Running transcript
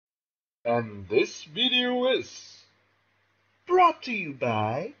And this video is brought to you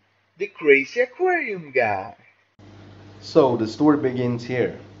by the Crazy Aquarium Guy. So the story begins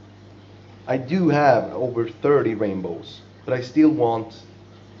here. I do have over 30 rainbows, but I still want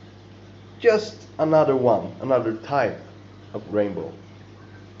just another one, another type of rainbow.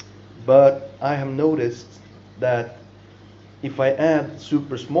 But I have noticed that if I add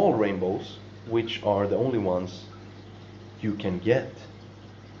super small rainbows, which are the only ones you can get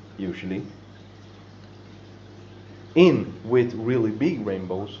usually, in with really big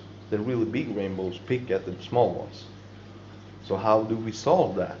rainbows, the really big rainbows pick at the small ones. So how do we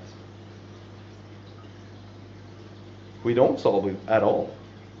solve that? We don't solve it at all.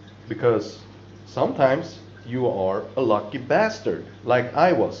 Because sometimes you are a lucky bastard, like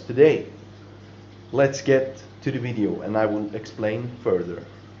I was today. Let's get to the video and I will explain further.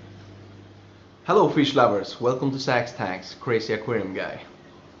 Hello fish lovers, welcome to Sax Tanks, Crazy Aquarium Guy.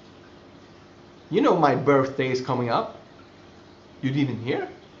 You know my birthday is coming up? You didn't hear?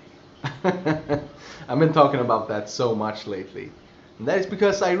 I've been talking about that so much lately. And that is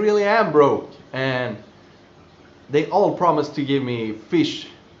because I really am broke and they all promised to give me fish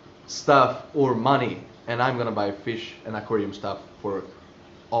stuff or money, and I'm gonna buy fish and aquarium stuff for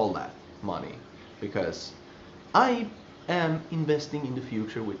all that money because I am investing in the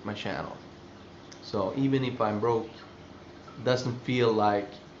future with my channel. So even if I'm broke, doesn't feel like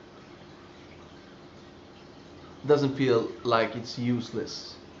it's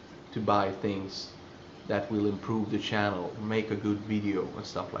useless to buy things that will improve the channel, make a good video and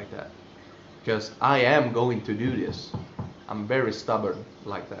stuff like that. Because I am going to do this. I'm very stubborn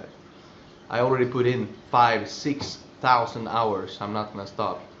like that. I already put in 5,000-6,000 hours. I'm not gonna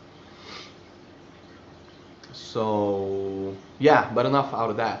stop. So yeah, but enough out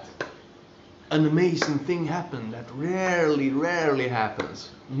of that. An amazing thing happened that rarely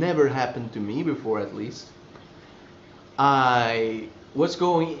happens. Never happened to me before, at least. I was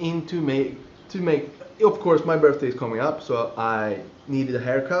going in to make. Of course, my birthday is coming up, so I needed a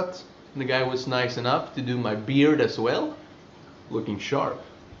haircut. And the guy was nice enough to do my beard as well, looking sharp.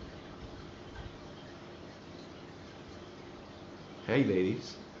 Hey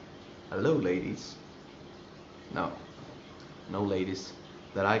ladies. Hello ladies. No. No ladies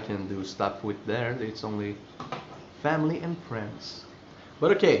that I can do stuff with there. It's only family and friends.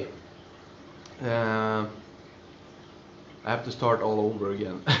 But okay. I have to start all over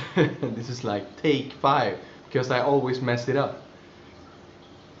again. This is like take 5 because I always mess it up.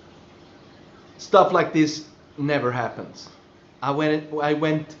 Stuff like this never happens. I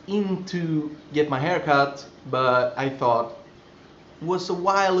went in to get my haircut, but I thought it was a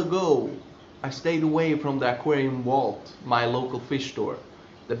while ago. I stayed away from the Aquarium Vault, my local fish store,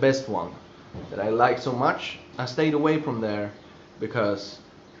 the best one that I like so much. I stayed away from there because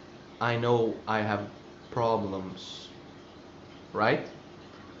I know I have problems, right?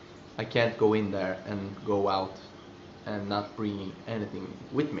 I can't go in there and go out and not bringing anything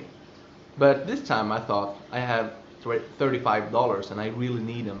with me. But this time I thought I have $35 and I really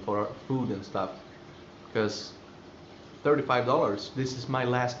need them for food and stuff because $35, this is my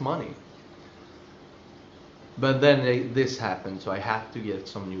last money. But then this happened, so I had to get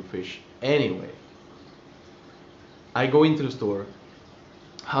some new fish anyway. I go into the store,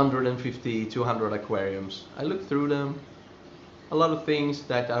 150, 200 aquariums. I look through them, a lot of things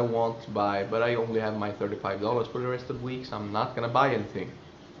that I want to buy, but I only have my $35 for the rest of the week, so I'm not gonna buy anything.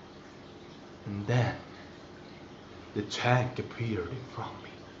 And then the tank appeared in front of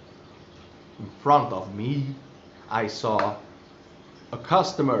me. In front of me, I saw a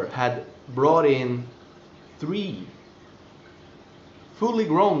customer had brought in 3 fully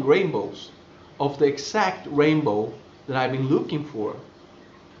grown rainbows of the exact rainbow that I've been looking for.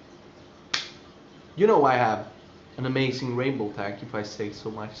 You know I have an amazing rainbow tank, if I say so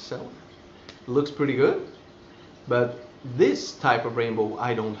myself. It looks pretty good, but this type of rainbow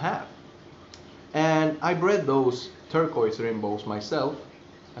I don't have. And I bred those turquoise rainbows myself,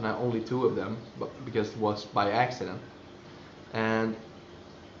 and I only 2 of them, but because it was by accident. And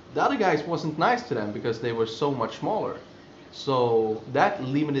the other guys wasn't nice to them because they were so much smaller. So that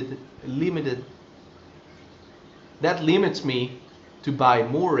limits me to buy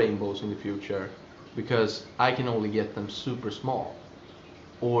more rainbows in the future because I can only get them super small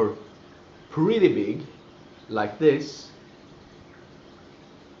or pretty big like this,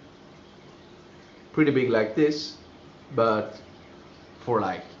 but for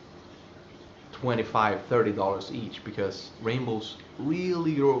like $25-30 each because rainbows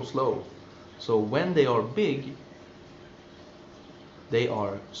really grow slow. So when they are big, they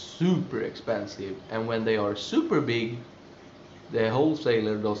are super expensive, and when they are super big, The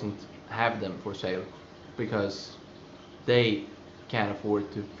wholesaler doesn't have them for sale because they can't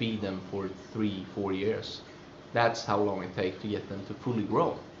afford to feed them for 3-4 years. That's how long it takes to get them to fully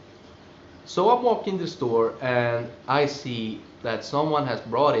grow. So I'm walking the store and I see that someone has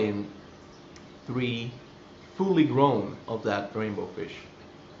brought in 3 fully grown of that rainbow fish.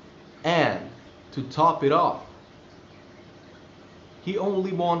 And to top it off, he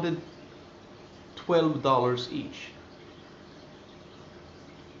only wanted $12 each.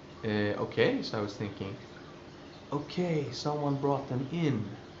 Okay, so I was thinking, okay, someone brought them in.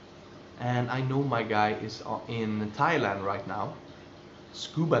 And I know my guy is in Thailand right now,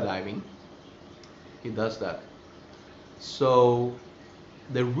 scuba diving. He does that. So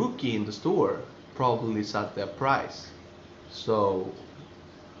the rookie in the store probably set their price. So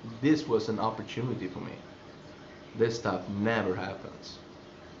this was an opportunity for me. This stuff never happens.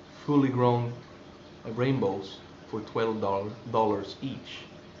 Fully grown rainbows for $12 each.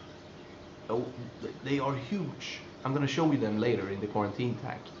 Oh, they are huge. I'm gonna show you them later in the quarantine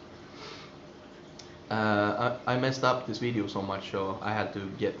tank. I messed up this video so much, so I had to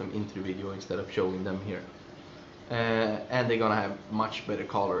get them into the video instead of showing them here. And they're gonna have much better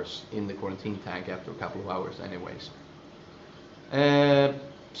colors in the quarantine tank after a couple of hours anyways.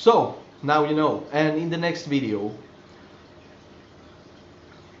 So now you know, and in the next video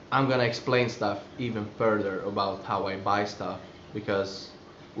I'm gonna explain stuff even further about how I buy stuff, because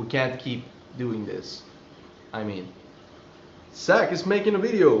we can't keep doing this. I mean, Zach is making a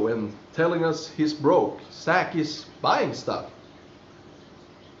video and telling us he's broke. Zach is buying stuff.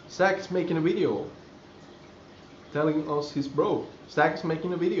 Zach is making a video telling us he's broke. Zach is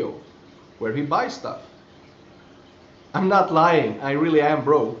making a video where he buys stuff. I'm not lying, I really am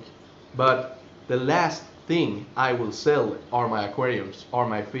broke, but the last thing I will sell are my aquariums, are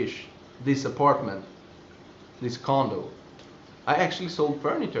my fish, this apartment, this condo. I actually sold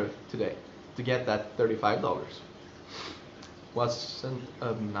furniture today to get that $35. Wasn't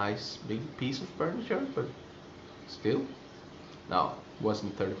a nice big piece of furniture, but still. No, it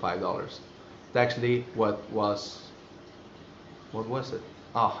wasn't $35. It's actually what was it?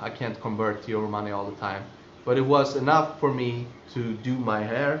 Oh, I can't convert to euro money all the time. But it was enough for me to do my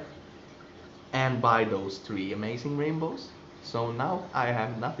hair and buy those 3 amazing rainbows. So now I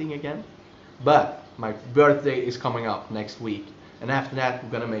have nothing again. But my birthday is coming up next week. And after that, I'm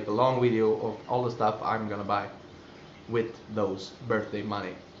gonna make a long video of all the stuff I'm gonna buy with those birthday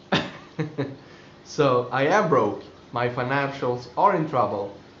money. So I am broke. My financials are in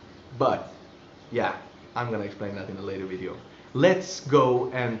trouble. But yeah, I'm gonna explain that in a later video. Let's go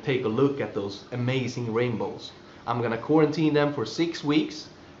and take a look at those amazing rainbows. I'm gonna quarantine them for 6 weeks.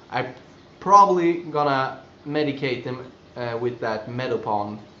 I'm probably gonna medicate them with that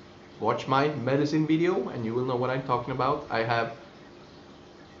Medopon. Watch my medicine video and you will know what I'm talking about. I have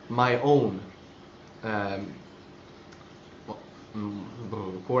my own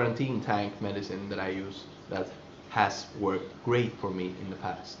quarantine tank medicine that I use that has worked great for me in the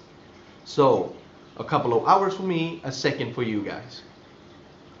past. So a couple of hours for me, a second for you guys.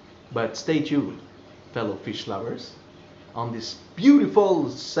 But stay tuned, fellow fish lovers, on this beautiful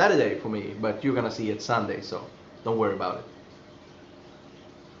Saturday for me, but you're gonna see it Sunday, so don't worry about it.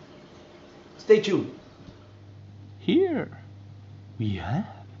 Stay tuned. Here we have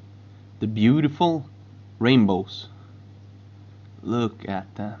the beautiful rainbows. Look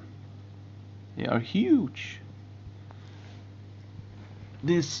at them. They are huge.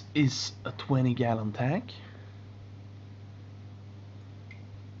 This is a 20-gallon tank.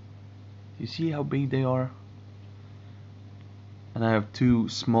 You see how big they are? And I have 2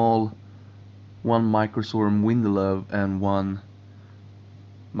 small, one Microsorum Windelove and one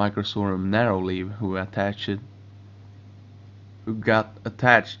Microsorum Narrowleaf who got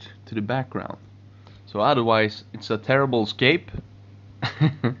attached to the background. So otherwise it's a terrible scape.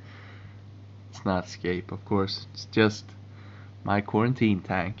 It's not scape, of course, it's just my quarantine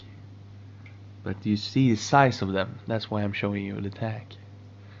tank. But you see the size of them, that's why I'm showing you the tank.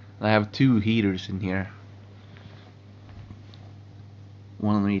 And I have 2 heaters in here,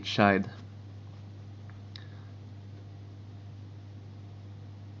 one on each side.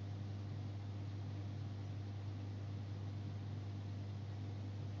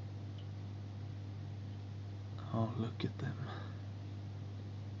 Oh, look at them.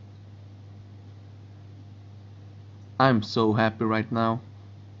 I'm so happy right now.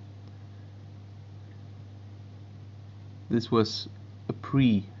 This was a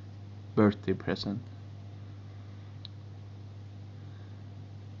pre-birthday present.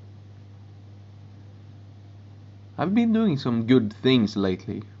 I've been doing some good things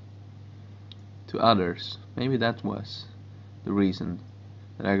lately to others. Maybe that was the reason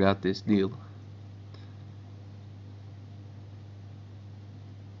that I got this deal.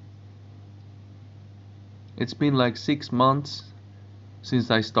 It's been like 6 months since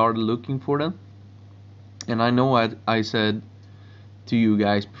I started looking for them, and I know I said to you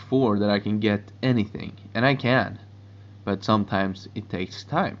guys before that I can get anything, and I can, but sometimes it takes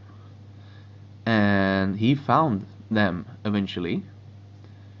time. And he found them eventually,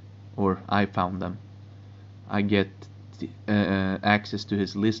 or I found them. I get access to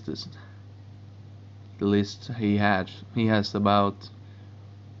his lists. The list he has about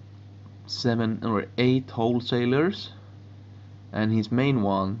 7 or 8 wholesalers, and his main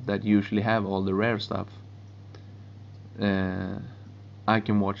one that usually have all the rare stuff. I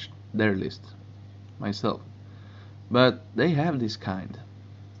can watch their list myself, but they have this kind.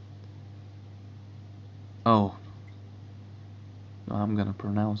 Oh, I'm gonna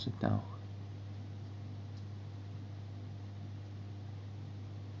pronounce it now.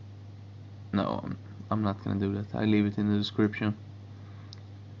 No, I'm not gonna do that. I leave it in the description.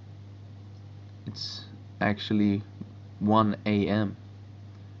 It's actually 1 a.m.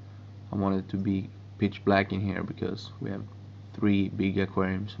 I wanted to be pitch black in here because we have 3 big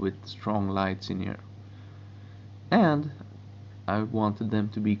aquariums with strong lights in here, and I wanted them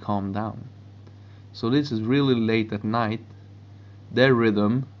to be calmed down. So this is really late at night. Their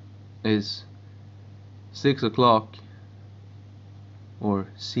rhythm is 6 o'clock or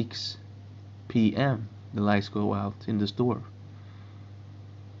 6 p.m. the lights go out in the store,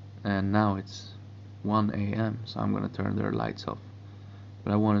 and now it's 1 a.m. so I'm gonna turn their lights off,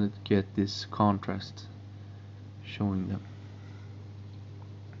 but I wanted to get this contrast showing them.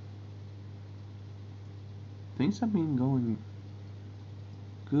 Things have been going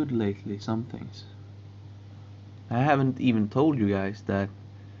good lately, some things. I haven't even told you guys that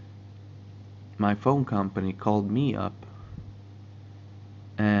my phone company called me up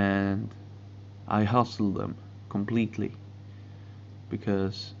and I hustled them completely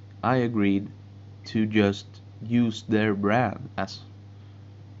because I agreed to just use their brand as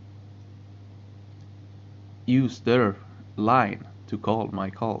use their line to call my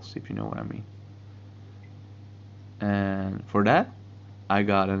calls, if you know what I mean. And for that I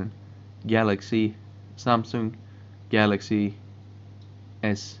got a Samsung Galaxy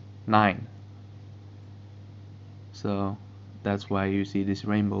S9. So that's why you see these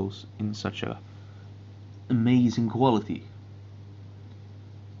rainbows in such a amazing quality.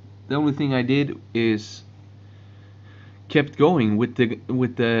 The only thing I did is kept going with the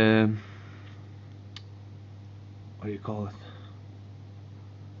what do you call it?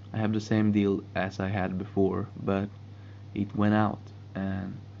 I have the same deal as I had before, but it went out,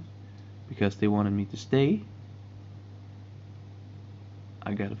 and because they wanted me to stay,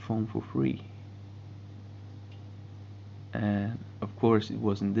 I got a phone for free. And of course it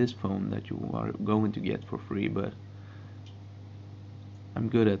wasn't this phone that you are going to get for free, but I'm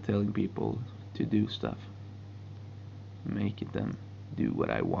good at telling people to do stuff, making them do what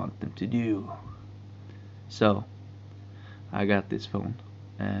I want them to do. So I got this phone,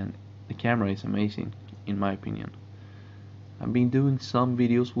 and the camera is amazing in my opinion. I've been doing some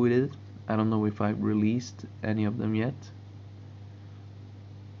videos with it. I don't know if I've released any of them yet.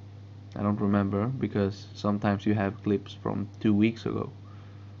 I don't remember, because sometimes you have clips from 2 weeks ago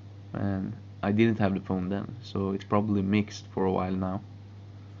and I didn't have the phone then, so it's probably mixed for a while now,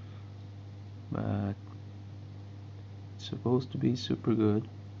 but it's supposed to be super good.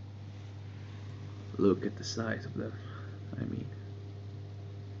 Look at the size of them. I mean,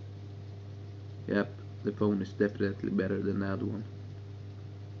 yep, the phone is definitely better than the other one.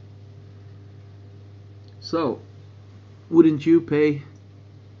 So wouldn't you pay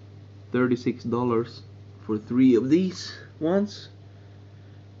 $36 for 3 of these ones?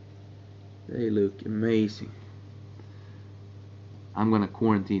 They look amazing. I'm gonna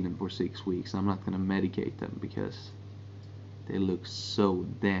quarantine them for 6 weeks. I'm not gonna medicate them because they look so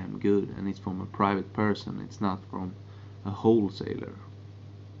damn good, and it's from a private person, it's not from a wholesaler.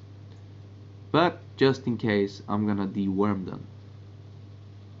 But just in case, I'm gonna deworm them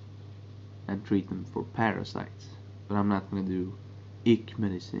and treat them for parasites, but I'm not gonna do ick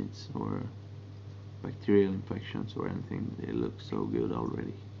medicines or bacterial infections or anything. They look so good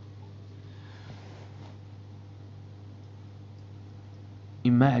already.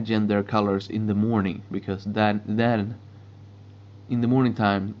 Imagine their colors in the morning, because then in the morning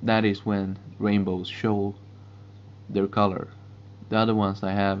time, that is when rainbows show their color. The other ones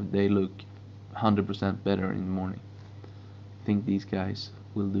I have, they look 100% better in the morning. I think these guys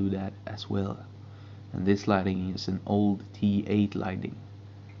will do that as well. And this lighting is an old T8 lighting,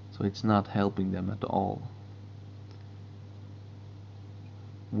 so it's not helping them at all.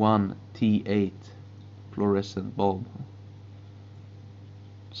 one T8 fluorescent bulb.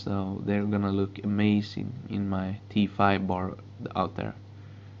 So they're gonna look amazing in my T5 bar out there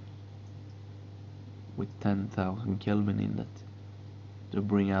with 10,000 Kelvin in that to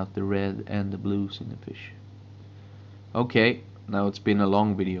bring out the red and the blues in the fish. Okay, now it's been a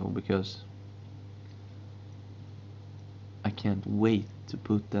long video because I can't wait to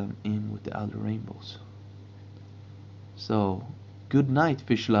put them in with the other rainbows. So, good night,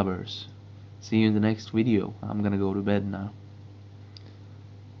 fish lovers. See you in the next video. I'm gonna go to bed now.